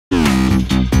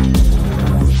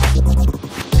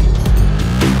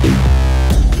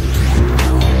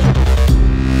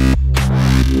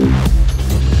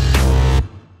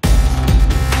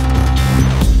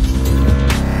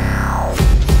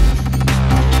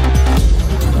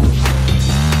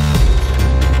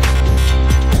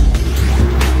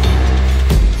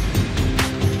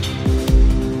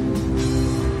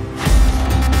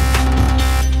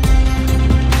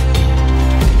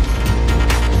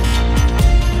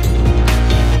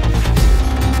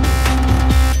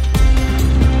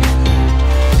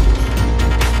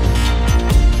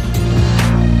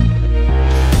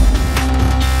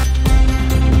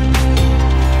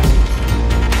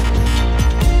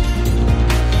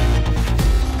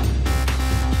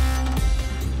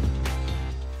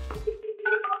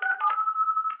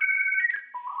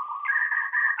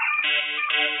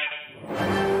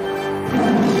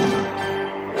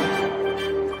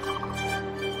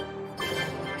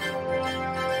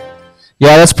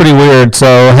Yeah, that's pretty weird. So,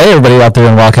 hey, everybody out there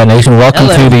in Wildcat Nation, welcome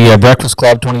to the Breakfast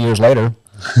Club 20 years later.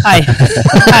 Hi.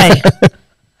 Hi.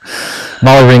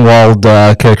 Molly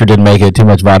Ringwald character didn't make it. Too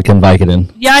much vodka and Vicodin.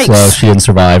 Yikes. So she didn't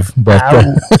survive. But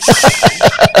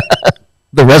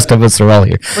the rest of us are all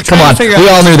here. Come on. We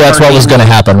all knew that's what was going to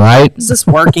happen, right? Is this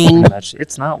working?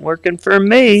 It's not working for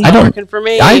me. Not working for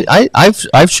me.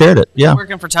 I've shared it. Yeah.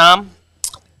 Working for Tom?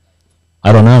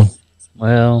 I don't know.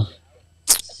 Well.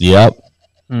 Yep.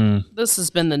 This has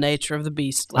been the nature of the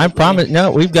beast I lately. promise.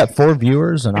 No, we've got 4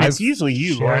 viewers, and It's usually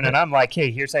you, Lauren, and I'm like, hey,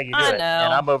 here's how you do I it. know.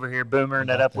 And I'm over here boomering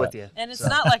it up with you. And it's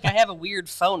not like I have a weird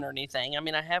phone or anything. I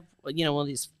mean, I have, one of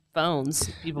these phones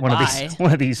people One buy.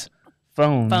 of these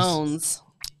phones. Phones.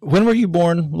 when were you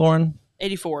born, Lauren?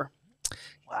 84.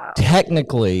 Wow.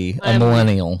 Technically a I'm-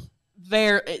 millennial.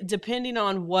 Depending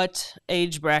on what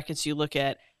age brackets you look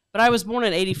at. But I was born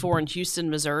in 84 in Houston,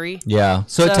 Missouri. Yeah.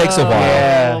 So it takes a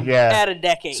while. Yeah. Add a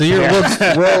decade. So you're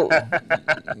well,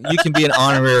 you can be an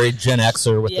honorary Gen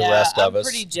Xer with the rest of us.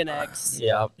 I'm pretty Gen X.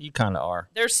 Yeah, you kind of are.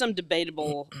 There's some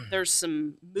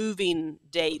moving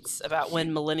dates about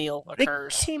when millennial They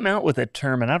occurs. came out with a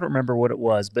term, and I don't remember what it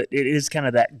was, but it is kind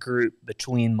of that group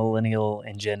between millennial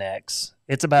and Gen X.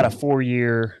 It's about a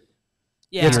 4-year.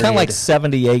 Yeah. It's kind of like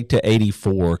 78 to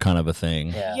 84 kind of a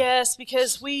thing. Yeah. Yes,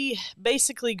 because we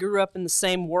basically grew up in the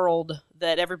same world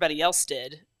that everybody else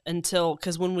did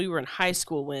because when we were in high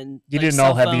school, when You like, didn't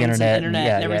all cell have the phones internet and and- internet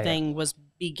yeah, and yeah, yeah. everything was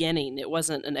beginning. It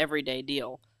wasn't an everyday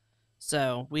deal.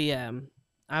 So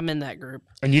I'm in that group.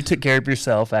 And you took care of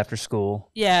yourself after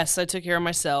school. Yes, I took care of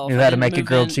myself. You I had to didn't make a move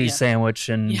grilled in- cheese sandwich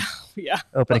and Yeah.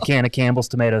 open a can of Campbell's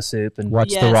tomato soup. And Watch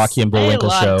the Yes, Rocky and I ate Bullwinkle a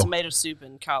lot show. of tomato soup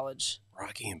in college.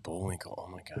 Rocky and Bullwinkle.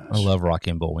 Oh my gosh. I love Rocky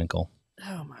and Bullwinkle.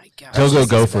 Oh my gosh. Go-Go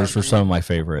Gophers were some of my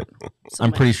favorite. So I'm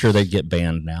many. pretty sure they'd get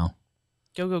banned now.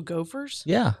 Go-Go Gophers?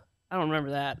 Yeah. I don't remember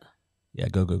that. Yeah,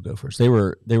 Go-Go Gophers. They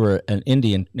were an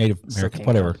Indian, Native American,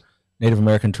 whatever, Native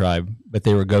American tribe, but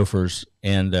they were Gophers,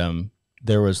 and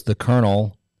there was the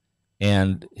colonel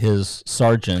and his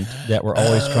sergeant that were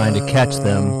always trying to catch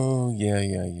them. Oh,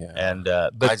 yeah. And I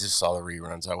just saw the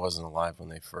reruns. I wasn't alive when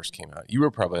they first came out. You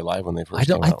were probably alive when they first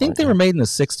came out. I think weren't they you? were made in the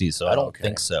 60s, so I don't Okay.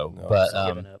 think so. No,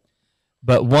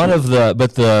 But one of the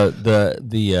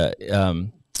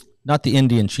not the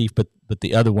Indian chief, but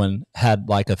the other one had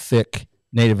like a thick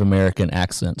Native American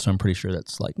accent, so I'm pretty sure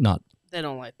that's like not. They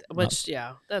don't like that. Which,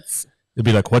 that's... It'd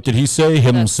be like, what did he say?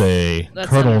 say. That's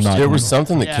Colonel, understandable. not There was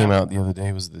something that Yeah. came out the other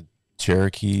day. Was the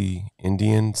Cherokee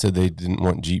Indian said they didn't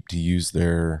want Jeep to use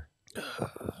their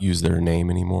name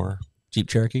anymore. Jeep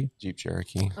Cherokee. Jeep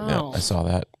Cherokee. Oh. Yeah, I saw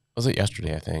that. Was it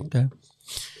yesterday? I think. Okay.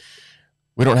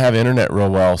 We don't have internet real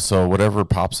well, so whatever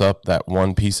pops up, that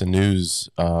one piece of news.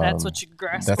 That's what you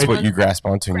grasp That's what on? you grasp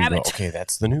onto, and you Grab go, it. okay,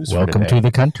 that's the news. Welcome for today. to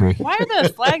the country. Why are the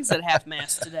flags at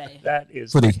half-mast today? that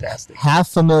is For the fantastic.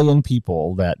 500,000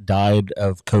 people that died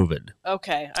of COVID.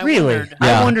 Okay, I Really? wondered.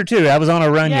 Yeah. I wondered too. I was on a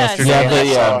run Yes. yesterday. Yeah, and I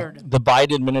they, saw- wondered. The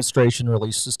Biden administration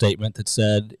released a statement that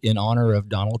said, in honor of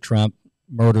Donald Trump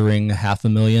murdering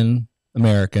 500,000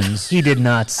 Americans. He did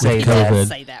not say With that. COVID.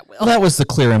 Say that, Will. Well, that was the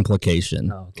clear implication.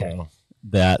 Okay.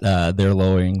 That they're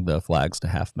lowering the flags to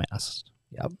half-mast.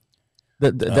 Yep.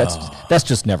 That's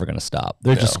just never going to stop.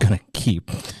 They're just going to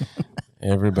keep.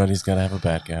 Everybody's got to have a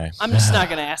bad guy. I'm just not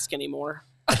going to ask anymore.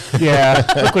 Yeah.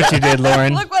 Look what you did,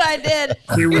 Lauren. Look what I did.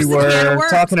 Here we Here's the can of were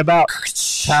worms. talking about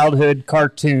childhood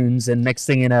cartoons, and next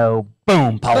thing you know,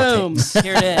 boom, Boom. politics.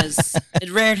 Here it is.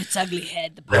 It reared its ugly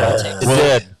head, the politics.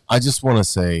 Well, I just want to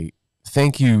say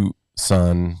thank you,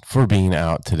 son, for being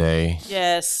out today.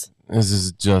 Yes. This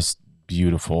is just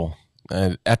beautiful.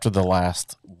 After the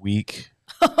last week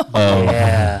of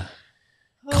Yeah.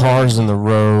 cars in the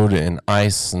road and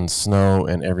ice and snow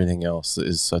and everything else, it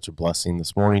is such a blessing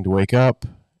this morning to wake up.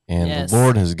 And Yes. the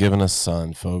Lord has given us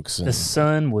sun, folks. The And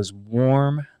sun was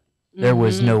warm. There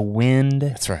was Mhm. no wind.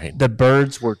 that's right. The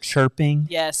birds were chirping.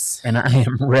 Yes. And I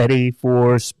am ready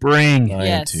for spring. I am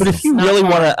Yes. too. But if you Not really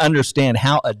far. want to understand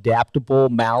how adaptable,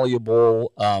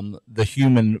 malleable the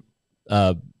human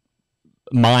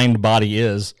mind body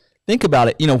is, think about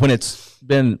it. When it's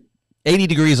been 80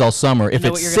 degrees all summer, if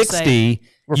know what it's you're gonna 60,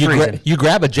 We're you, freezing. you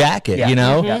grab a jacket, Yeah.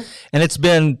 Mhm. and it's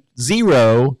been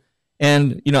 0.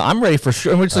 And, I'm ready for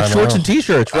sure. It's like I shorts know. and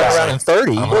T-shirts right around in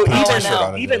 30. I'm Well, a even, t-shirt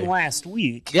on even today. last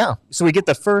week, Yeah. so we get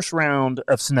the first round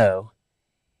of snow,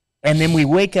 and then we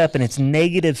wake up and it's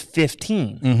negative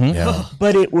 15. Mm-hmm. Yeah,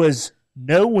 But it was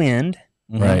no wind,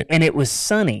 right. and it was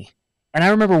sunny. And I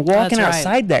remember walking That's right.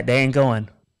 outside that day and going,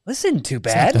 this isn't too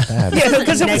bad. that bad. Yeah,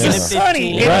 because it was Negative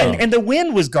sunny, 15. and the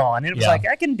wind was gone. And it was Yeah. like,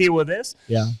 I can deal with this.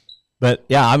 Yeah. But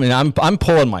yeah, I mean, I'm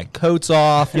pulling my coats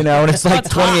off, and it's like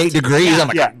 28 degrees. Yeah. I'm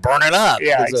like, burn it up.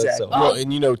 Yeah, exactly. Well,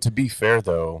 and to be fair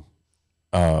though,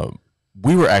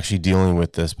 we were actually dealing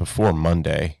with this before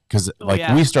Monday because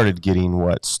we started getting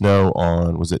snow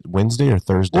on, was it Wednesday or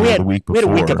Thursday or the week before?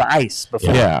 We had a week of ice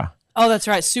before. Yeah. Oh, that's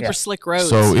right. Super slick roads.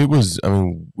 So it was,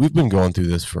 we've been going through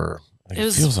this for, it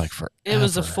feels like forever. It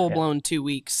was a full-blown 2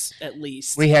 weeks at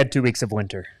least. We had 2 weeks of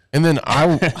winter. And then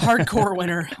hardcore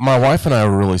winter. My wife and I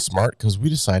were really smart because we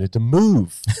decided to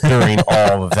move during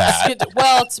all of that.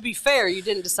 Well, to be fair, you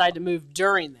didn't decide to move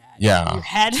during that. Yeah. You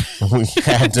had we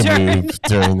had to move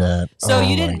during that. So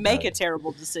you didn't make a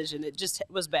terrible decision. It just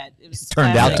was bad. It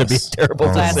turned out to be a terrible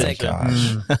classic.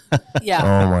 decision. Yeah.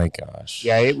 Oh my gosh.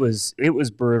 Yeah, it was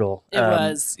brutal. It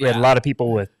was. We had a lot of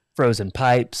people with frozen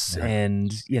pipes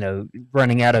and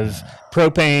running out of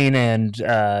propane and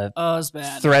it was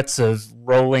bad. Threats of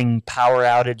rolling power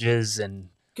outages. And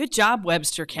good job,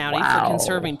 Webster County, for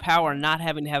conserving power and not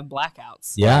having to have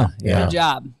blackouts. Yeah. Good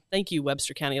job. Thank you,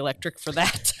 Webster County Electric, for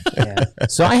that.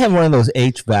 So I have one of those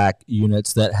HVAC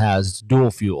units that has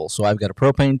dual fuel. So I've got a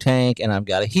propane tank and I've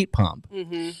got a heat pump.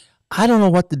 Mm-hmm. I don't know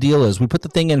what the deal is. We put the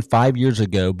thing in 5 years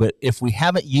ago, but if we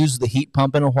haven't used the heat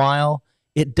pump in a while,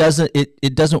 it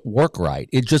doesn't work right.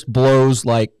 It just blows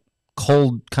like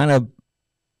cold, kind of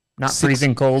not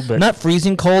freezing cold, but not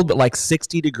freezing cold, but like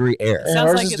 60-degree air.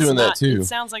 Ours is doing that too. It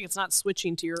sounds like it's not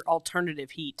switching to your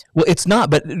alternative heat. Well, it's not,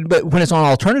 but when it's on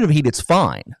alternative heat, it's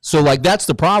fine. So like that's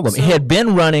the problem. It had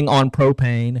been running on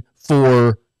propane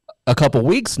for a couple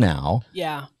weeks now.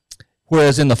 Yeah.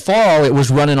 Whereas in the fall, it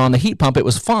was running on the heat pump. It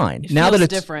was fine. Now that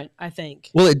it's different, I think.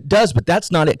 Well, it does, but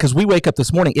that's not it. Because we wake up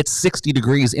this morning, it's 60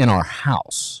 degrees in our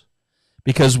house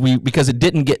because it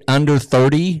didn't get under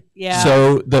 30. Yeah.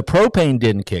 So the propane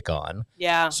didn't kick on.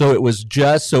 Yeah. So it was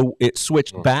it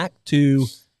switched back to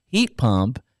heat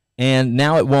pump, and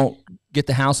now it won't get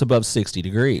the house above 60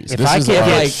 degrees. If I could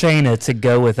get Shayna to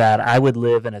go with that, I would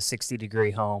live in a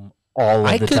 60-degree home all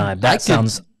of the time. That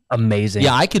sounds amazing.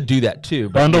 Yeah, I could do that too.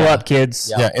 Bundle up, kids.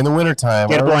 Yeah, in the wintertime,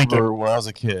 Get a blanket. I remember when I was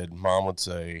a kid, Mom would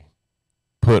say,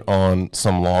 put on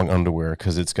some long underwear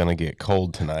because it's going to get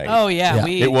cold tonight. Oh, yeah.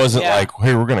 It wasn't like,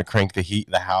 hey, we're going to crank the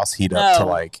house heat up to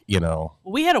like,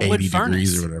 we had a wood 80 furnace.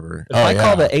 degrees or whatever. If I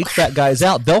call the HVAC guys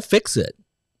out, they'll fix it.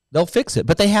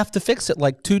 But they have to fix it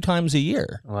like 2 times a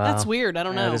year. Wow. That's weird. I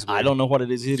don't know. I don't know what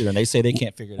it is either, and they say they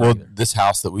can't figure it out. Well, either. this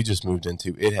house that we just moved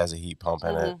into, it has a heat pump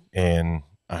in it, and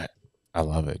I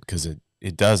love it because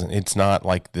it doesn't. It's not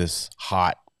like this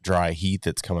hot, dry heat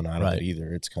that's coming out of it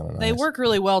either. It's kind of nice. They work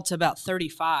really well to about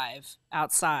 35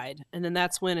 outside, and then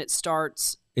that's when it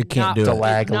starts. It can't do it.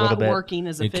 Lag a little not bit. working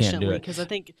as It can't do efficiently it. because I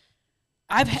think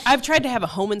I've tried to have a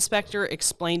home inspector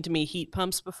explain to me heat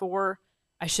pumps before.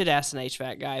 I should ask an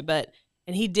HVAC guy,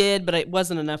 and he did, but it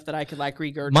wasn't enough that I could like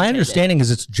regurgitate. My understanding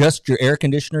is it's just your air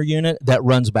conditioner unit that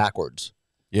runs backwards.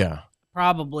 Yeah.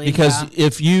 Probably because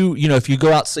if you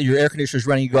go out, your air conditioner's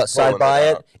running, you go outside by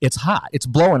it, it's hot. It's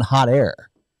blowing hot air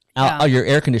out your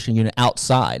air conditioning unit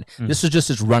outside. This is just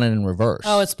it's running in reverse.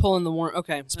 Oh, it's pulling the warmth.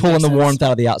 Okay, it's pulling the warmth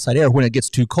out of the outside air. When it gets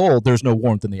too cold, there's no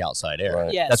warmth in the outside air.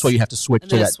 Right. Yes. That's why you have to switch and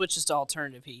to then that. It switches to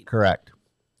alternative heat. Correct.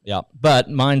 Yeah, but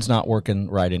mine's not working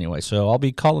right anyway, so I'll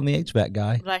be calling the HVAC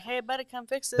guy. Like, hey, buddy, come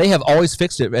fix it. They have always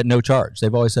fixed it at no charge.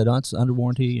 They've always said, "Oh, it's under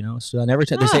warranty." It's done every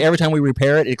time. They say every time we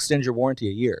repair it, it extends your warranty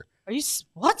a year. Are you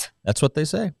what? That's what they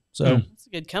say. So that's a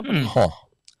good company.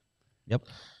 Yep.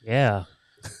 Yeah.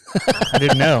 I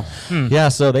didn't know. Yeah,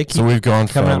 so they keep So we've gone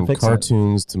coming out from and fixing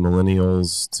cartoons to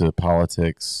millennials to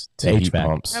politics to heat HVAC.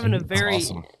 pumps. Having a It's very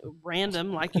awesome.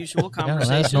 random, like usual, Yeah,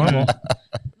 conversation. that's normal.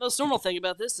 The most normal thing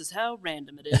about this is how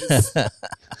random it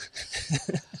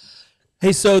is.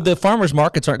 Hey, so the farmers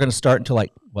markets aren't going to start until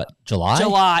like what,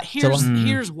 July?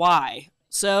 Here's why.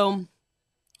 So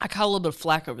I caught a little bit of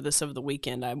flack over this over the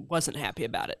weekend. I wasn't happy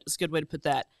about it. It's a good way to put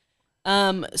that.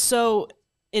 So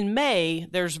in May,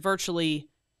 there's virtually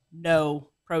no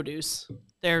produce.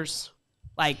 There's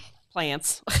like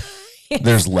plants.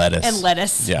 There's lettuce. And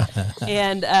lettuce. Yeah.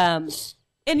 And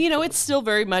it's still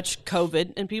very much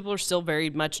COVID, and people are still very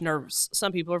much nervous.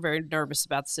 Some people are very nervous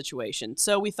about the situation.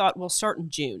 So we thought we'll start in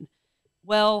June.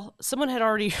 Well, someone had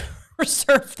already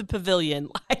reserved the pavilion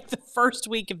like the first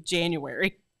week of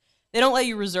January. They don't let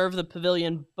you reserve the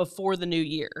pavilion before the new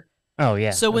year. Oh,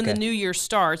 yeah. So when the new year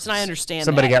starts, and I understand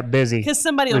somebody that, got busy. because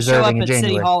somebody will show up reserving at in City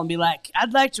January. Hall and be like,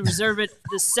 "I'd like to reserve it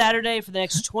this Saturday for the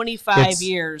next 25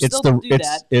 years." They'll do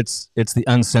that. It's the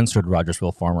uncensored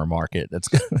Rogersville Farmer Market. That's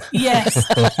Yes.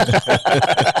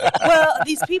 Well,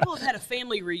 these people have had a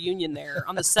family reunion there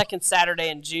on the second Saturday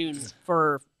in June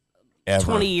for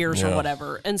 20 years or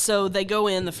whatever. And so they go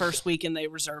in the first week and they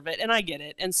reserve it, and I get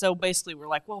it. And so basically we're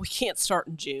like, well, we can't start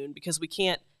in June because we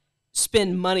can't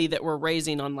spend money that we're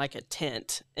raising on like a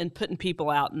tent and putting people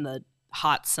out in the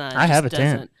hot sun. I have a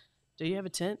tent. Do you have a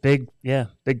tent? Big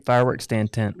fireworks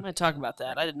stand tent. I'm going to talk about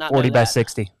that. I did not 40 know by that.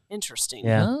 60. Interesting.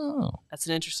 Yeah. Oh. That's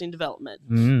an interesting development.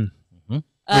 Mm-hmm. We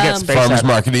got space Farmers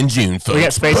market in June, folks. We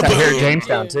got space out here at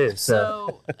Jamestown too.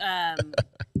 So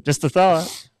just a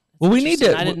thought. Well, we need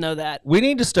to. I didn't know that. We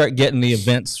need to start getting the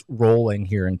events rolling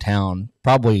here in town.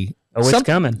 Probably. Oh, it's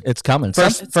coming. It's coming.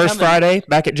 First Friday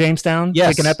back at Jamestown.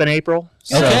 Yes. Picking up in April.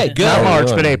 So, okay, good. Not March,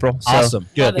 but April. So, awesome.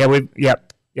 Good.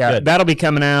 Yeah, Good. that'll be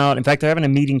coming out. In fact, they're having a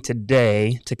meeting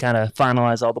today to kind of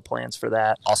finalize all the plans for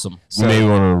that. Awesome. So, maybe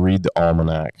want to read the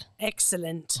almanac.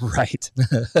 Excellent. Right.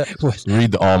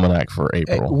 Read the almanac for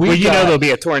April. Well, there'll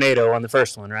be a tornado on the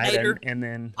first one, right? And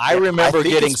then I remember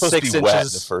getting 6 inches. The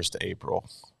 1st of April.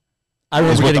 I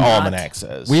remember what getting the almanac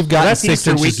says. We've gotten 6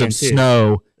 inches of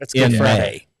snow in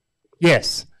May.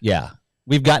 Yes. Yeah.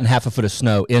 We've gotten half a foot of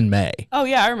snow in May. Oh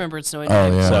yeah, I remember it snowing.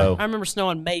 Yeah. So I remember snow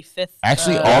on May 5th.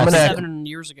 Actually, almanac 7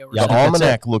 years ago. The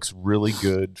almanac looks really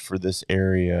good for this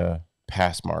area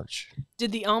past March.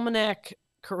 Did the almanac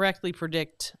correctly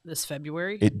predict this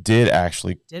February? It did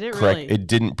actually. Did it correct. really? It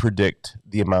didn't predict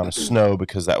the amount of snow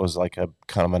because that was like a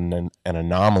kind of an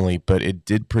anomaly, but it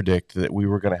did predict that we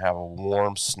were going to have a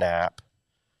warm snap.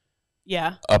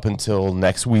 Yeah. Up until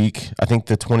next week, I think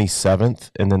the 27th,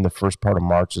 and then the first part of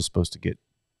March is supposed to get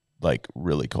like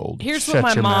really cold. Here's what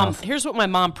my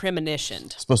mom premonitioned.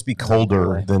 It's supposed to be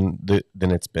colder than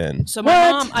it's been. So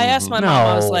my mom, I asked my mom,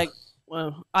 I was like,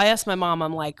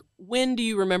 I'm like, when do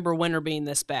you remember winter being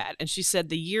this bad? And she said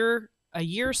a year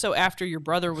or so after your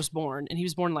brother was born, and he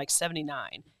was born in like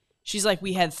 79. She's like,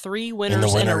 we had 3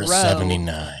 winters in a row.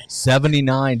 79.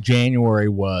 79 January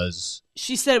was.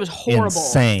 She said it was horrible.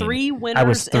 Insane. 3 winters I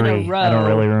was 3. in a row. I don't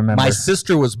really remember. My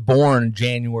sister was born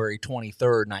January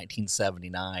 23rd,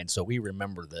 1979, so we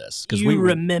remember this. We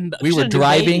remember. We were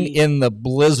driving in the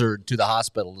blizzard to the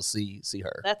hospital to see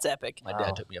her. That's epic. My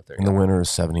dad took me up there. In the winter of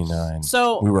 79.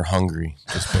 So we were hungry,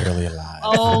 just barely alive.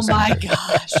 Oh my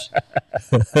gosh.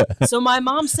 So my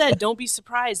mom said, don't be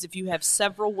surprised if you have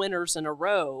several winters in a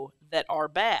row that are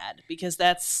bad, because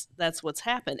that's what's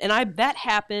happened. And that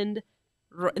happened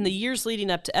in the years leading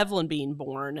up to Evelyn being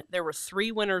born. There were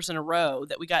 3 winters in a row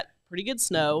that we got pretty good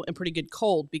snow and pretty good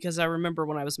cold, because I remember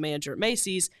when I was manager at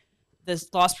Macy's, the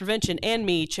loss prevention and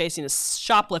me chasing a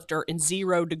shoplifter in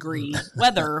 0-degree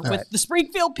weather with the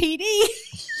Springfield PD.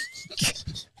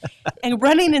 And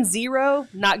running in 0,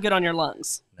 not good on your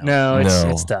lungs. No,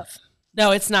 it's tough.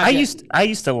 No, it's not. I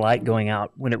used to like going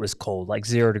out when it was cold, like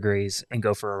 0 degrees, and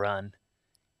go for a run.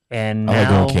 And I like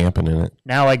going camping in it.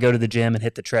 Now I go to the gym and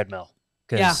hit the treadmill.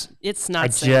 Yeah, it's not. I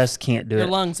safe. just can't do your it.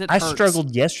 Lungs, I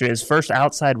struggled yesterday. It was the first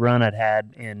outside run I'd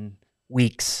had in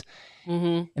weeks,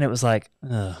 and it was like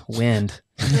wind.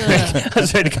 I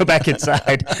was ready to go back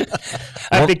inside.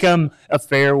 I've become a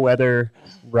fair weather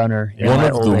runner in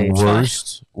my old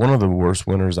age. One of the worst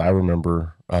winters I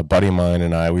remember. A buddy of mine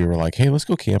and we were like, "Hey, let's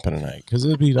go camping tonight because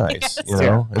it'd be nice, you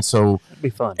know." And so it'd be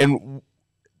fun. And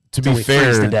to be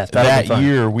fair, that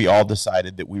year we all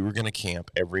decided that we were going to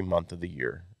camp every month of the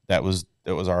year. That was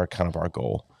our kind of our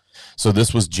goal. So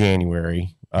this was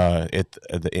January at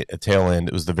the tail end.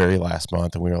 It was the very last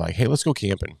month, and we were like, "Hey, let's go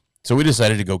camping." So we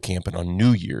decided to go camping on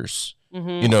New Year's.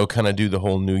 You know, kind of do the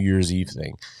whole New Year's Eve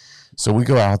thing. So we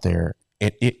go out there,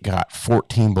 and it got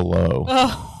 14 below.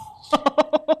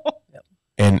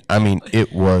 And I mean,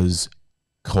 it was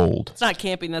cold. It's not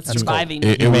camping. That's surviving.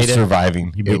 It was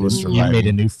surviving. You made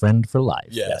a new friend for life.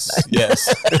 Yes.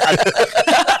 Yes.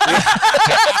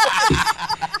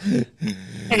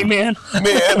 Hey, man.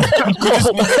 We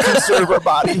just need to conserve our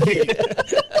body.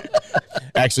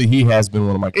 Actually, he has been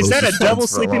one of my closest friends. Is that a double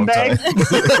sleeping bag?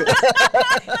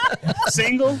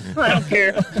 Single? I don't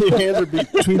care. Your hands are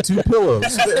between 2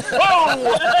 pillows.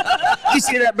 Whoa! You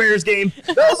see that Bears game?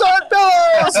 Those aren't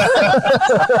pillows!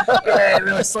 Yeah,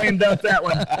 really slam dunk that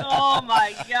one. Oh,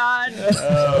 my God.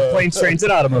 Planes, Trains,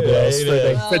 and Automobiles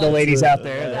for the ladies out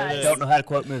there that don't know how to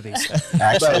quote movies.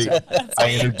 Actually,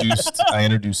 I introduced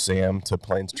Sam to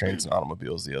Planes, Trains, and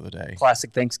Automobiles the other day.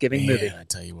 Classic Thanksgiving movie. I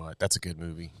tell you what, that's a good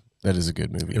movie. That is a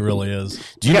good movie. It really is.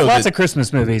 Do you know lots of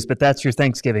Christmas movies, but that's your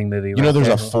Thanksgiving movie. You know, there's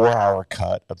a 4-hour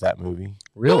cut of that movie.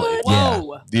 Really?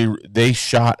 Whoa. Yeah. They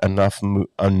shot enough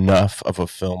of a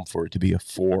film for it to be a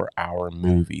 4-hour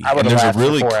movie. I would have laughed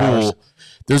for 4 hours.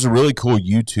 There's a really cool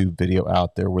YouTube video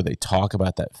out there where they talk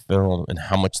about that film and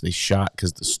how much they shot,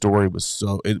 because the story was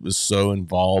so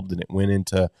involved, and it went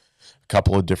into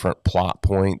couple of different plot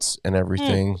points and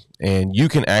everything. And you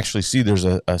can actually see there's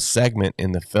a segment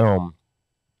in the film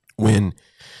when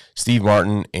Steve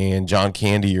Martin and John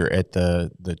Candy are at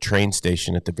the train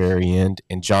station at the very end,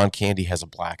 and John Candy has a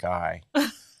black eye.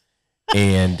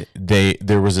 And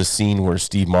there was a scene where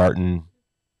Steve Martin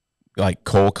like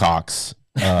cold cocks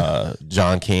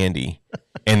John Candy,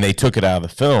 and they took it out of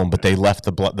the film, but they left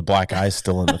the black eye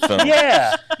still in the film.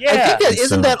 Yeah. I think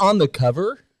isn't that on the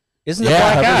cover? Isn't the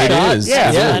black eye? It is.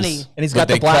 Yeah, it is. And he's got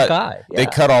the black eye. They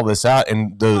cut all this out,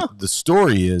 and the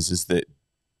story is that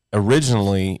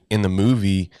originally in the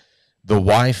movie, the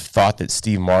wife thought that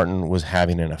Steve Martin was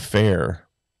having an affair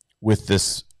with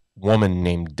this woman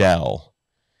named Dell,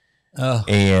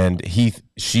 and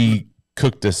she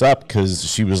cooked this up because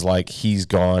she was like, he's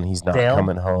gone, he's not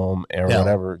coming home, or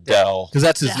whatever. Dell, because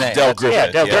that's his name. Dell Griffith.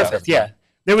 Yeah, Dell Griffith. Yeah,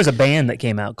 there was a band that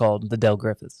came out called the Dell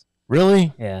Griffiths.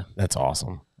 Really? Yeah, that's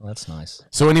awesome. Well, that's nice.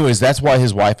 So, anyways, that's why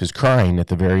his wife is crying at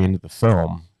the very end of the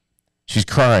film. She's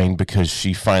crying because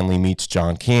she finally meets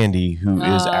John Candy, who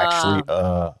is actually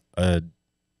a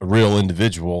real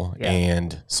individual,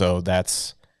 and so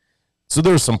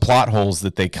there's some plot holes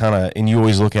that they kind of, and you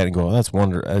always look at it and go, "That's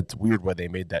weird why they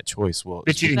made that choice." Well,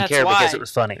 but you didn't care because it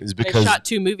was funny. It's because they shot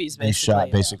 2 movies. They shot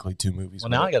basically 2 movies. Well,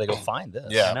 now I got to go find this.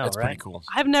 Yeah, that's pretty cool.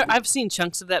 I've seen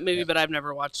chunks of that movie, but I've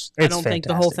never watched. I don't think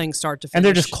the whole thing start to finish. And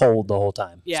they're just cold the whole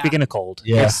time. Yeah. Speaking of cold,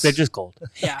 yes, they're just cold.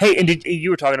 Yeah. Hey, and you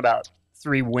were talking about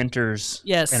 3 winters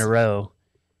in a row.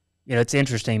 You know, it's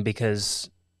interesting because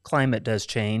climate does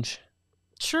change.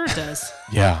 Sure it does.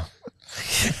 Yeah.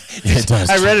 It does.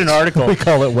 I read an article. We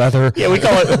call it weather. Yeah, we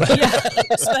call it.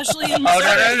 Especially in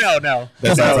Missouri. No.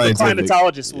 That's the not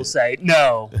climatologist will say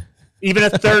no. Even a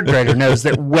 3rd grader knows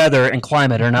that weather and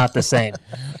climate are not the same.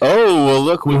 Oh, well,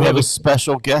 look, we have a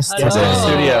special guest today. In the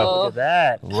studio. Look at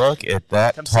that. Look at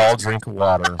that tall drink of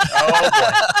water. Oh,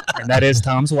 boy. And that is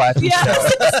Tom's wife.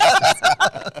 Yes.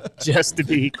 Just to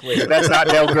be clear, that's not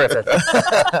Dale Griffith.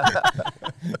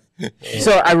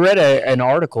 So I read an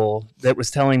article that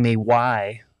was telling me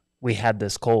why we had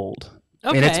this cold.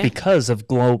 Okay. And it's because of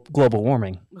global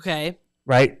warming. Okay.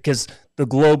 Right? Because the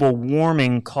global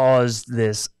warming caused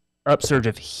this upsurge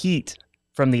of heat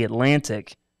from the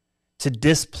Atlantic to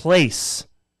displace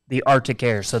the Arctic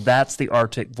air. So that's the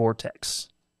Arctic vortex.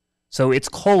 So it's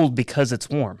cold because it's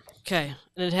warm. Okay.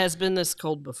 And it has been this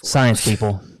cold before. Science,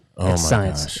 people. Oh, it's my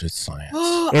science. gosh, it's science.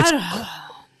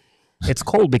 It's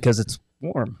cold because it's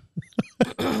warm.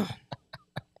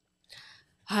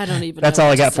 I don't even That's know all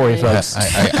what I got to for you, say. folks.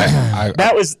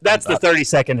 That's the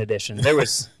 30-second edition. There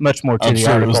was much more to I'm the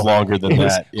sure article. it was longer than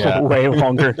that. Yeah. Way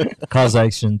longer.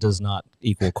 Causation does not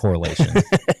equal correlation.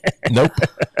 Nope.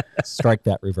 Strike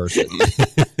that, reverse it.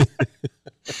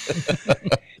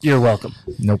 You're welcome.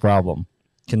 No problem.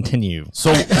 Continue.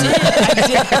 So,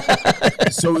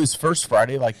 so is First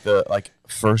Friday the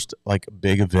first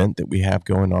big event that we have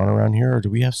going on around here, or do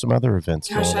we have some other events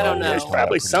Gosh, going I don't on? know. There's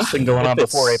probably something going on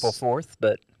before April 4th,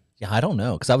 but Yeah, I don't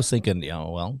know, because I was thinking,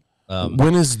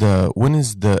 When is the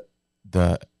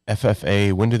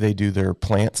FFA? When do they do their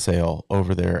plant sale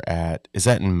over there at? Is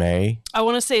that in May? I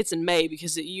want to say it's in May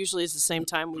because it usually is the same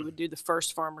time we would do the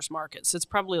first farmers market. So it's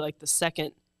probably like the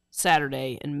second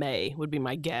Saturday in May would be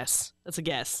my guess. That's a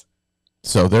guess.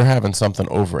 So they're having something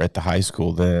over at the high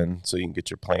school then, so you can get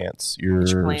your plants. Your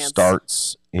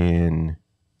starts in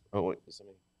in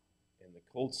the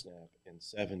cold snap in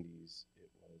 70s. It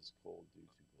was cold due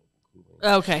to global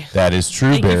cooling. Okay. That is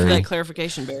true, Thank Barry. you for that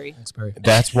clarification, Barry. Thanks, Barry.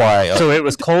 That's why. so it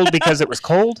was cold because it was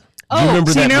cold? Do you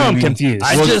remember that now I'm movie? confused.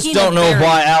 I just Speaking don't of know Barry-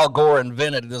 why Al Gore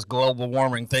invented this global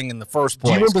warming thing in the first Do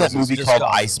you place. remember that 'cause it's movie just called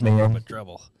causing Iceman? but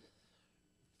trouble.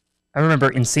 I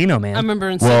remember Encino Man. I remember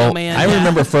Encino Well, Man. I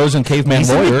remember Frozen Caveman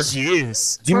Lawyer.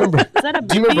 Juice. Do you remember? that a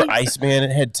Do you remember movie? Iceman?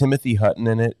 It had Timothy Hutton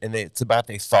in it, and it's about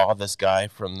they thaw this guy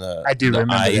from the I do the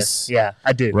remember ice, this. Yeah,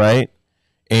 I do. right?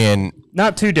 And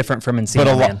Not too different from Encino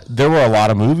but Man. there were a lot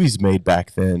of movies made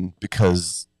back then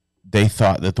because they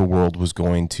thought that the world was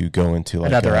going to go into like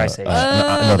Another ice age.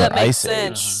 another that makes ice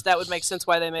age. sense. That would make sense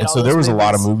why they made And all so there those was a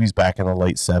lot of movies. movies back in the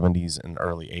late 70s and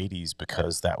early 80s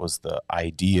because that was the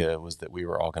idea, was that we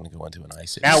were all going to go into an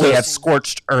ice age. Now we have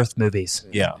scorched earth movies.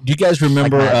 Yeah. Do you guys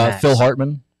remember Like Mad Max. Phil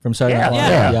Hartman from Saturday Night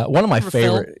Live? Yeah. One of my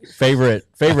Remember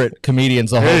favorite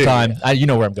comedians the whole time. You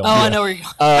know where I'm going. Oh, I know where you're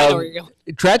going. I know where you're going.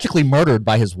 Tragically murdered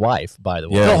by his wife, by the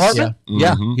way. Yes. Phil Hartman?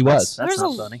 Yeah, Mhm. he was. That's There's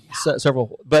not a- funny.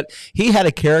 Several, but he had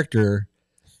a character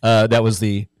that was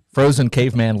the Frozen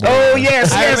Caveman Lawyer. Oh,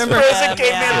 yes, I yes, remember Frozen him,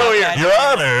 Caveman yeah. Lawyer. Yeah. Your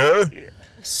Honor.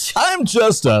 I'm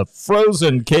just a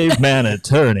frozen caveman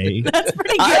attorney. That's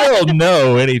pretty I good. don't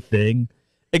know anything.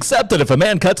 Except that if a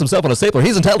man cuts himself on a stapler,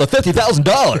 he's entitled to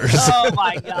 $50,000. Oh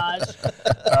my gosh!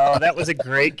 Oh, that was a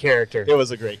great character. It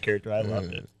was a great character. I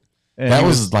loved it. And that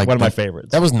was like one of my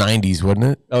favorites. That was 90s, wasn't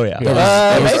it? Oh yeah,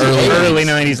 That was early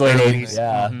 90s, late 80s.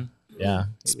 Yeah, yeah.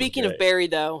 Speaking of Barry,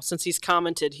 though, since he's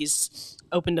commented, he's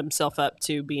opened himself up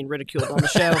to being ridiculed on the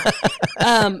show.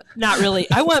 Not really.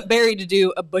 I want Barry to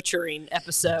do a butchering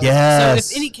episode. Yes.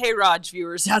 So if any K-ROG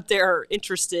viewers out there are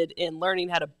interested in learning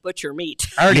how to butcher meat,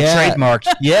 I already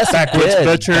trademarked. Yes, Backwoods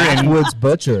Butcher Backwoods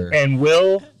Butcher. And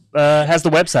Will has the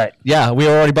website. Yeah, we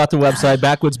already bought the website,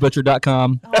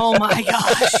 backwoodsbutcher.com. oh my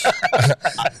gosh!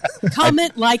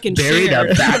 Comment, like, and Barry share.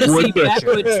 the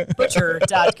Backwoods Butcher.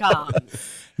 Backwoodsbutcher.com.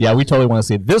 Yeah, we totally want to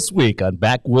see it this week on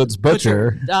Backwoods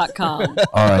Butcher. Butcher.com.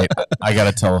 All right, I got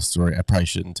to tell a story. I probably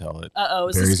shouldn't tell it.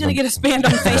 Is this going to get us banned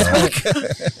on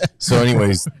Facebook? So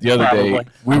anyways, the other day,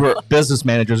 business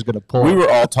managers going to pull. We were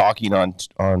all talking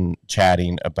on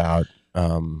chatting about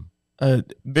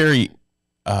very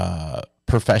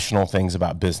professional things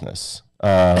about business.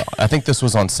 I think this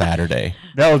was on Saturday.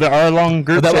 No, our long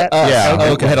group chat?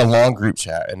 We had a long group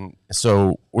chat. And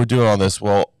so we're doing all this.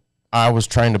 Well, I was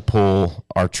trying to pull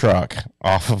our truck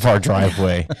off of our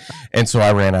driveway, and so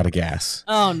I ran out of gas.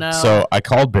 Oh, no. So I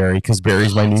called Barry, because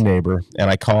Barry's my new neighbor, and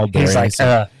I called Barry. He's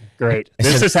like, great.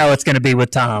 This is how it's going to be with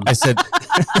Tom. I said,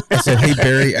 hey,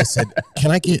 Barry,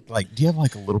 can I get, do you have,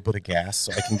 a little bit of gas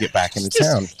so I can get back into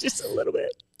town? Just a little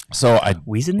bit. So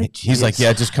he's like,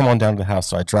 yeah, just come on down to the house.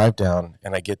 So I drive down,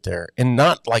 and I get there, and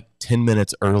not 10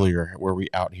 minutes earlier were we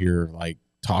out here,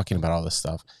 talking about all this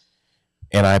stuff.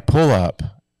 And I pull up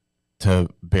to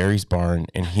Barry's barn,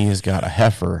 and he has got a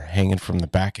heifer hanging from the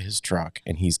back of his truck,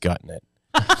 and he's gutting it.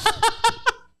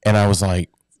 And I was like,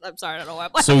 I'm sorry, I don't know why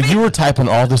I'm laughing. so you were typing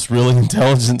all this really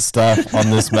intelligent stuff on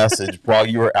this message while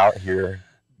you were out here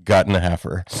gutting a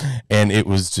heifer, and it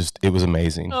was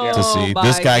amazing to see.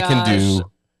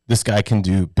 This guy can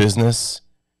do business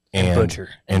and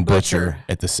butcher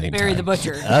at the same Barry time. the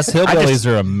Butcher. Us hillbillies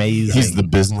are amazing. He's the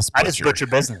business butcher. I just butcher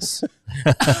business.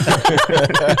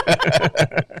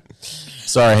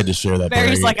 Sorry, I had to share that.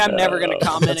 Barry's Barry. I'm never going to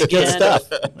comment again. Good stuff.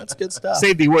 That's good stuff.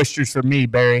 Save the oysters for me,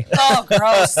 Barry. Oh,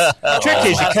 gross. The trick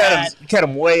is you cut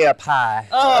them way up high.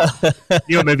 Oh.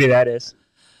 You know what movie that is?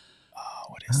 Oh,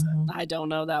 what is that? I don't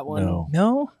know that one.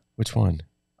 No? Which one?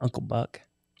 Uncle Buck.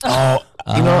 Oh,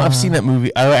 I've seen that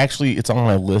movie. It's on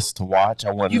my list to watch.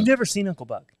 You've never seen Uncle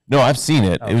Buck? No, I've seen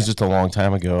it. Okay. It was just a long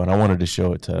time ago, and I wanted to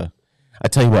show it to. I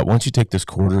tell you what, once you take this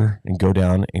quarter and go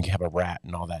down and have a rat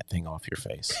and all that thing off your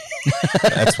face,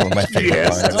 that's one of my favorite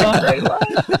lines. That's a great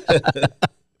line.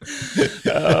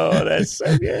 Oh, that's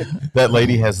so good. That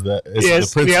lady has the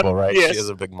principal, right? Yes. She has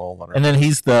a big mole on her. And then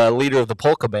he's the leader of the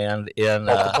polka band in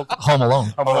Home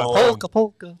Alone. Polka,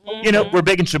 polka. You know, we're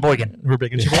big in Sheboygan. We're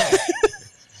big in Sheboygan.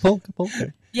 Polka,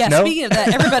 polka. Yeah, No? speaking of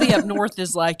that, everybody up north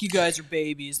is like, you guys are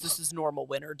babies. This is normal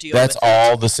winter. Deal That's with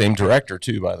all the same director,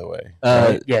 too, by the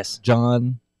way. Yes.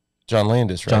 John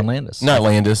Landis, right? John Landis. Not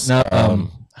Landis. No,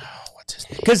 what's his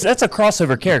name? Because that's a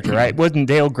crossover character, right? Wasn't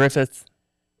Dale Griffith?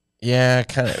 Yeah,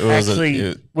 kind of.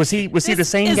 Was he the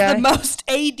same is guy? the most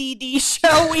ADD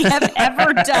show we have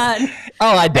ever done.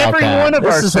 Oh, I doubt Every that. one of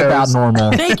this our is shows. about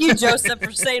normal. Thank you, Joseph,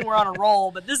 for saying we're on a roll,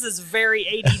 but this is very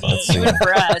ADD even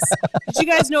for us. Did you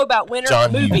guys know about winter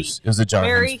John movie? Hughes. It was a John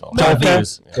Very Hughes film. John movie.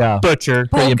 Hughes. Yeah. Butcher.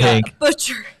 Pretty in Polka, Pink.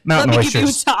 Butcher. Mountain Let me give you a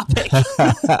oysters. topic.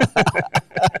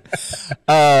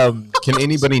 Can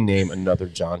anybody name another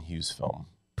John Hughes film?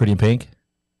 Pretty in Pink.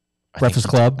 Breakfast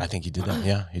Club. I think he did that.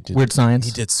 Yeah, he did. Weird Science.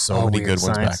 He did so many Weird good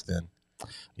ones Science. back then.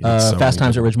 He did so Fast many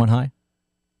Times good at Ridgemont High.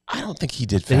 I don't think he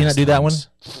did. Did he not Fast do that one?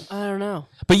 Times. I don't know.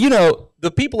 But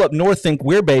the people up north think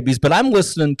we're babies, but I'm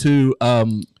listening to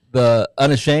the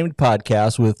Unashamed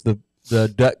podcast with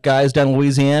the guys down in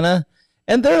Louisiana,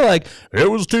 and they're like, it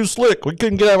was too slick. We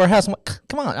couldn't get out of our house. I'm like,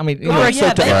 come on. I mean, They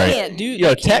so can't do. They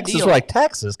can't Texas, deal. we're like,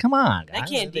 Texas, come on. They guys.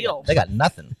 can't deal. They got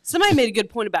nothing. Somebody made a good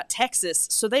point about Texas.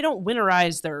 So they don't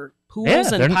winterize their pools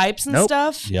Yeah, and pipes and nope.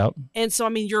 stuff. Yep. And so, I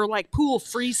mean, your pool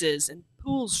freezes, and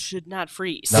pools should not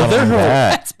freeze. Not they're only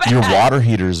that, That's bad. your water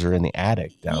heaters are in the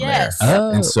attic down Yes. there,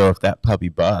 Oh. and so if that puppy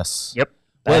busts, Yep.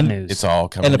 Well, Bad news. it's all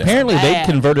coming. And down. apparently they Bad.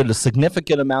 converted a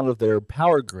significant amount of their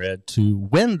power grid to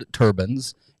wind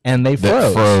turbines, and they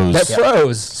That froze. froze. That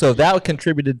froze. So that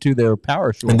contributed to their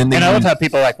power shortage. and then they And I love use- how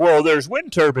people are like, well, there's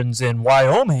wind turbines in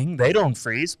Wyoming. They don't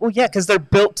freeze. Well, yeah, because they're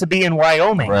built to be in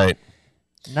Wyoming, right.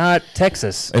 not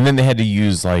Texas. And then they had to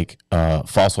use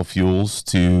fossil fuels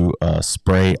to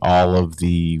spray all of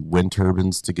the wind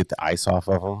turbines to get the ice off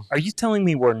of them. Are you telling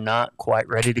me we're not quite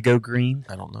ready to go green?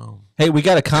 I don't know. Hey, we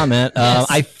got a comment. Yes.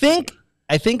 I think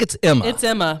I think it's Emma. It's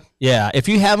Emma. Yeah. If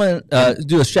you haven't,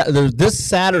 this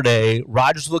Saturday,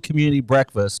 Rogersville Community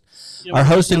Breakfast. Our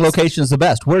hosting location is the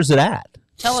best. Where's it at?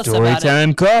 Tell us about it.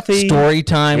 Storytime Coffee.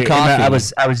 Storytime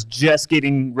Coffee. I was just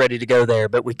getting ready to go there,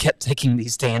 but we kept taking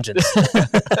these tangents. What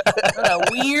a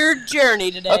weird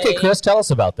journey today. Okay, Chris, tell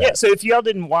us about that. Yeah, so if y'all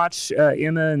didn't watch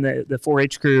Emma and the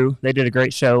 4-H crew, they did a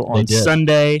great show on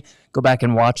Sunday. Go back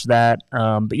and watch that.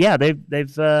 But yeah,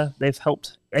 they've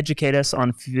helped educate us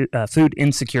on food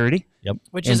insecurity. Yep,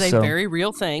 which is a very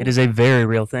real thing. It is a very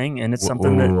real thing, and it's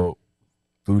something that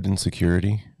food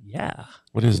insecurity. Yeah,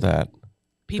 what is that?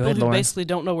 People who basically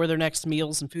don't know where their next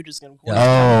meals and food is going to go.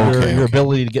 Oh, okay. Your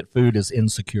ability to get food is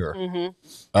insecure. Mm-hmm.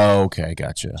 Oh, okay,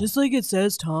 gotcha. Just like it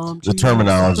says, Tom. The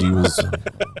terminology was.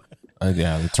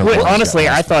 Well, honestly,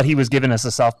 I thought he was giving us a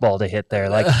softball to hit there.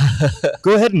 Like,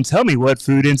 go ahead and tell me what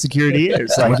food insecurity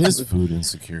is. Like, what is food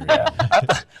insecurity?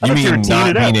 You mean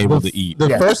not being able to eat? The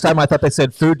first time I thought they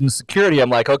said food insecurity,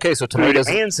 I'm like, okay, so tomatoes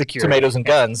and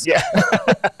guns. Yeah.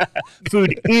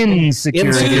 Food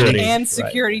insecurity. Food and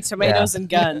security, tomatoes and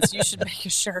guns. You should make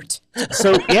a shirt.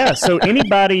 So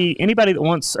anybody that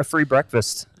wants a free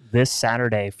breakfast this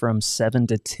Saturday from 7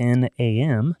 to 10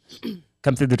 a.m.,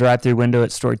 come through the drive-through window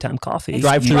at Storytime Coffee.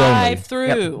 Drive-through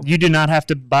only. Yep. You do not have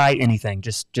to buy anything.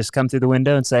 Just come through the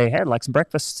window and say, hey, I'd like some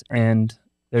breakfast, and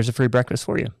there's a free breakfast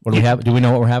for you. What do we have? Do we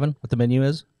know what we're having? What the menu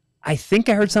is? I think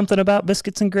I heard something about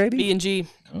biscuits and gravy. B&G,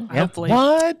 hopefully.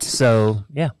 What? So,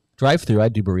 yeah. Drive-through, I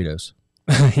do burritos.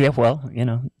 Yeah, well,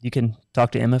 you can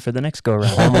talk to Emma for the next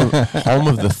go-around. Home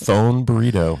of the phone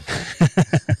burrito.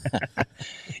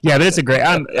 Yeah, but it's a great.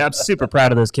 I'm super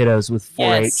proud of those kiddos with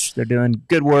 4-H. Yes. They're doing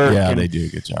good work. Yeah, they do a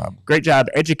good job. Great job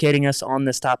educating us on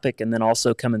this topic, and then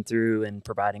also coming through and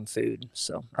providing food.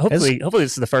 So hopefully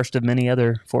this is the first of many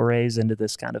other forays into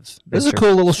this kind of. This is a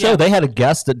cool little show. Yeah. They had a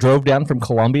guest that drove down from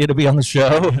Columbia to be on the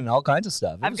show and all kinds of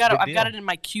stuff. I've got it in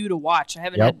my queue to watch. I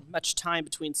haven't had much time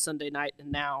between Sunday night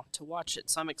and now to watch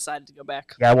it, so I'm excited to go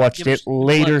back. Yeah, I watched it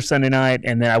later Sunday night,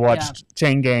 and then I watched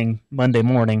Chain Gang Monday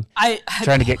morning.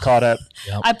 Trying to get caught up.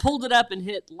 Yep. I pulled it up and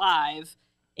hit live,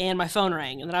 and my phone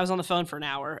rang, and then I was on the phone for an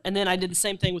hour, and then I did the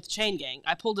same thing with the Chain Gang.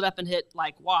 I pulled it up and hit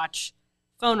watch,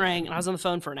 phone rang, and I was on the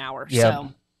phone for an hour. Yep.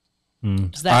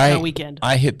 So that's my weekend.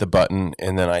 I hit the button,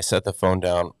 and then I set the phone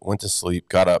down, went to sleep,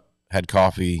 got up, had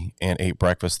coffee, and ate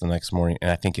breakfast the next morning, and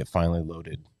I think it finally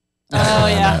loaded. Oh,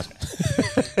 yeah.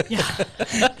 Yeah.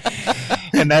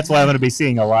 And that's why I'm going to be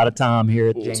seeing a lot of Tom here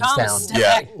at Jamestown.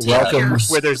 Welcome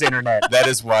where there's internet. That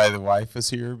is why the wife is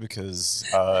here, because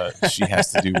she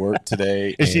has to do work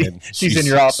today. And she's in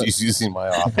your office. She's using my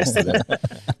office today.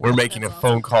 We're making a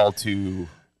phone call to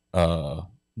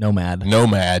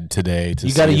Nomad today.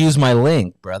 You got to use my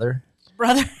link, brother.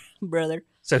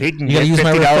 So he can get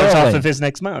 $50 off of his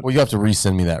next month. Well, you have to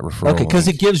resend me that referral. Okay, because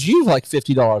it gives you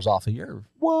 $50 off a year.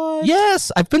 What?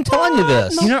 Yes, I've been telling you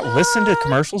this. You not listen to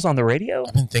commercials on the radio?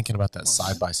 I've been thinking about that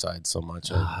side by side so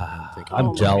much.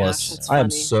 I'm jealous. I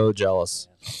am so jealous.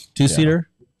 2-seater,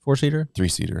 4-seater,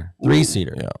 3-seater,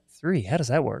 3-seater. Yeah, 3. How does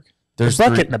that work? There's a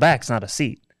bucket in the back's not a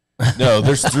seat. No,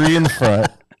 there's 3 in the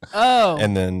front. Oh,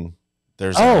 and then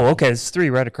there's okay. There's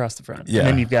 3 right across the front. Yeah, and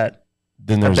then you've got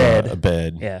there's a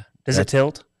bed. Yeah. Does it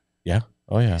tilt? Yeah.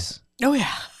 Oh yeah. Oh yeah.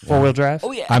 4-wheel drive.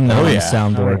 Oh yeah. I'm not on the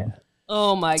soundboard.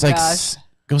 Oh my gosh.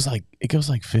 It goes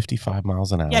like 55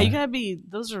 miles an hour. Yeah, you gotta be.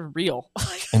 Those are real.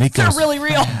 And it goes really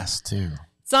real. Fast too.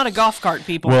 It's not a golf cart,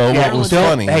 people. Well, what was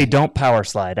funny? Hey, don't power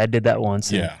slide. I did that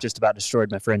once. And just about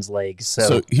destroyed my friend's legs.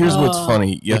 So here's what's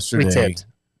funny. Yesterday, we tipped.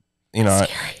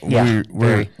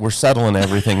 We're settling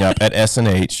everything up at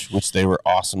S&H, which they were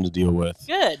awesome to deal with.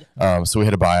 Good. So we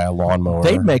had to buy a lawnmower.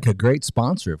 They'd make a great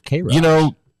sponsor of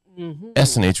K-ROG.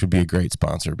 S&H would be a great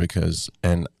sponsor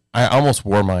and I almost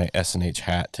wore my S&H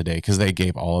hat today because they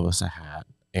gave all of us a hat.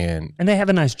 And they have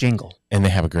a nice jingle. And they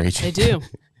have a great jingle.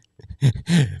 They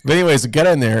do. But anyways, I got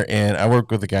in there, and I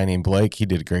worked with a guy named Blake. He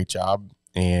did a great job,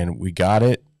 and we got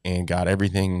it and got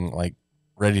everything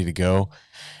ready to go.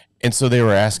 And so they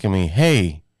were asking me,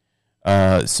 hey,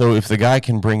 so if the guy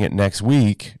can bring it next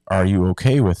week, are you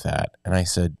okay with that? And I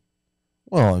said,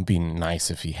 well, it'd be nice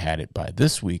if he had it by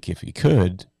this week if he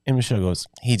could. And Michelle goes,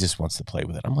 he just wants to play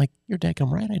with it. I'm like, you're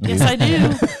daggum right, I do. Yes, I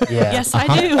do. Yes,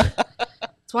 I do.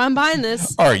 That's why I'm buying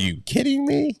this. Are you kidding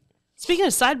me? Speaking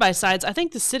of side-by-sides, I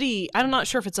think the city, I'm not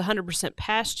sure if it's 100%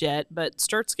 passed yet, but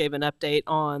Sturts gave an update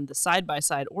on the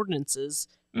side-by-side ordinances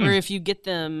where if you get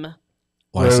them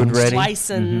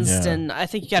licensed and I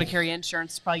think you got to carry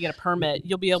insurance, probably get a permit,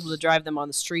 you'll be able to drive them on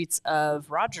the streets of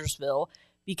Rogersville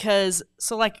because,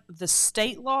 the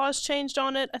state laws changed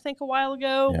on it, I think, a while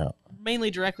ago, mainly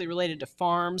directly related to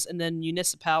farms, and then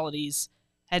municipalities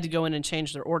had to go in and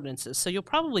change their ordinances. So you'll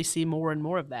probably see more and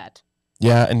more of that.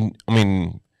 Yeah, and I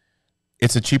mean,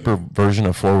 it's a cheaper version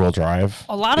of 4-wheel drive.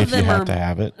 A lot of them have are to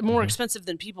have it. more expensive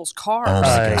than people's cars. Oh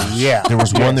my gosh. Yeah, there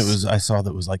was one that I saw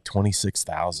that was like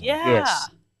 26,000. Yeah. Yes.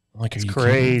 Like, it's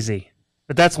crazy.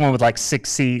 But that's one with like 6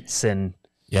 seats and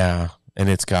yeah, and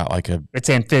it's got like it's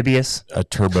amphibious, a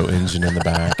turbo engine in the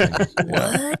back.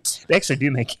 What? They actually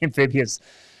do make amphibious.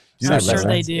 I'm sure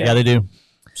they do. Yeah, they do.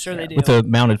 Sure they do. With a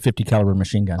mounted 50 caliber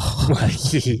machine gun.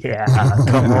 Yeah,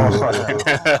 come on.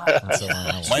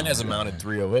 Mine has a mounted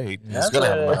 308. That's it's gonna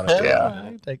have a mounted. Yeah,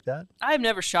 I take that. I've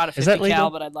never shot a Is that 50 legal? cal,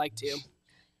 but I'd like to.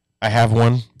 I have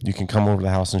one. You can come over to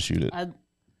the house and shoot it.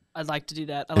 I'd like to do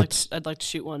that. I'd like to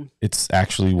shoot one. It's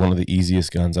actually one of the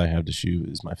easiest guns I have to shoot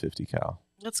is my 50 cal.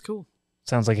 That's cool.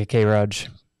 Sounds like a KROG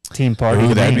team party.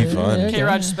 Ooh, that'd be fun.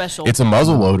 K-ROG special. It's a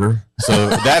muzzle loader, so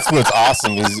that's what's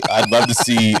awesome. Is I'd love to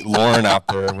see Lauren out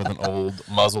there with an old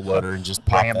muzzle loader and just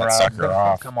pop that sucker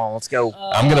off. Come on, let's go.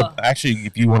 I'm gonna actually,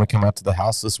 if you want to come out to the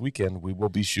house this weekend, we will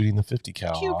be shooting the 50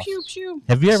 cal. Pew, off. pew, pew.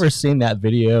 Have you ever seen that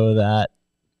video of that?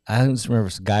 I don't remember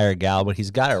if it's a guy or a gal, but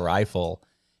he's got a rifle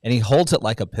and he holds it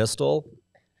like a pistol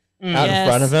out in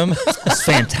front of him. It's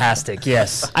fantastic.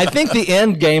 Yes. I think the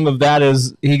end game of that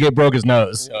is he broke his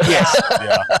nose. Yes.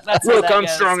 Yeah. That's how Look, that I'm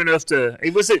goes. strong enough to.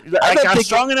 Was it? I'm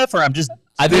strong enough, or I'm just.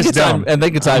 I think it's dumb. I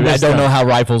think it's I this don't know dumb. how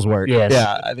rifles work. Yes.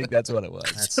 Yeah, I think that's what it was.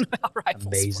 That's How rifles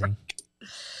amazing. work.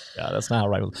 Yeah, that's not how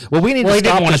rifles. Well, we need Well, to he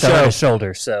didn't stop want the it to hurt show. his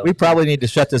shoulder, so We probably need to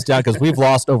shut this down because we've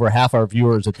lost over half our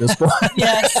viewers at this point.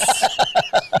 Yes.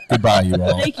 Goodbye, you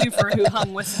all. Thank you for who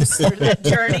hung with us through that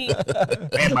journey.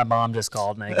 And my mom just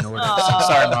called and I ignored it.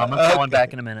 Sorry, Mom. I'm calling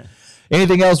back in a minute.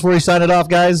 Anything else before we sign it off,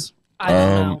 guys? I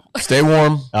don't know. Stay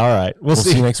warm. All right. We'll We'll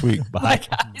see you next week. Bye. Bye,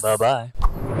 guys. Bye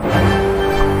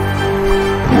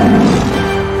bye.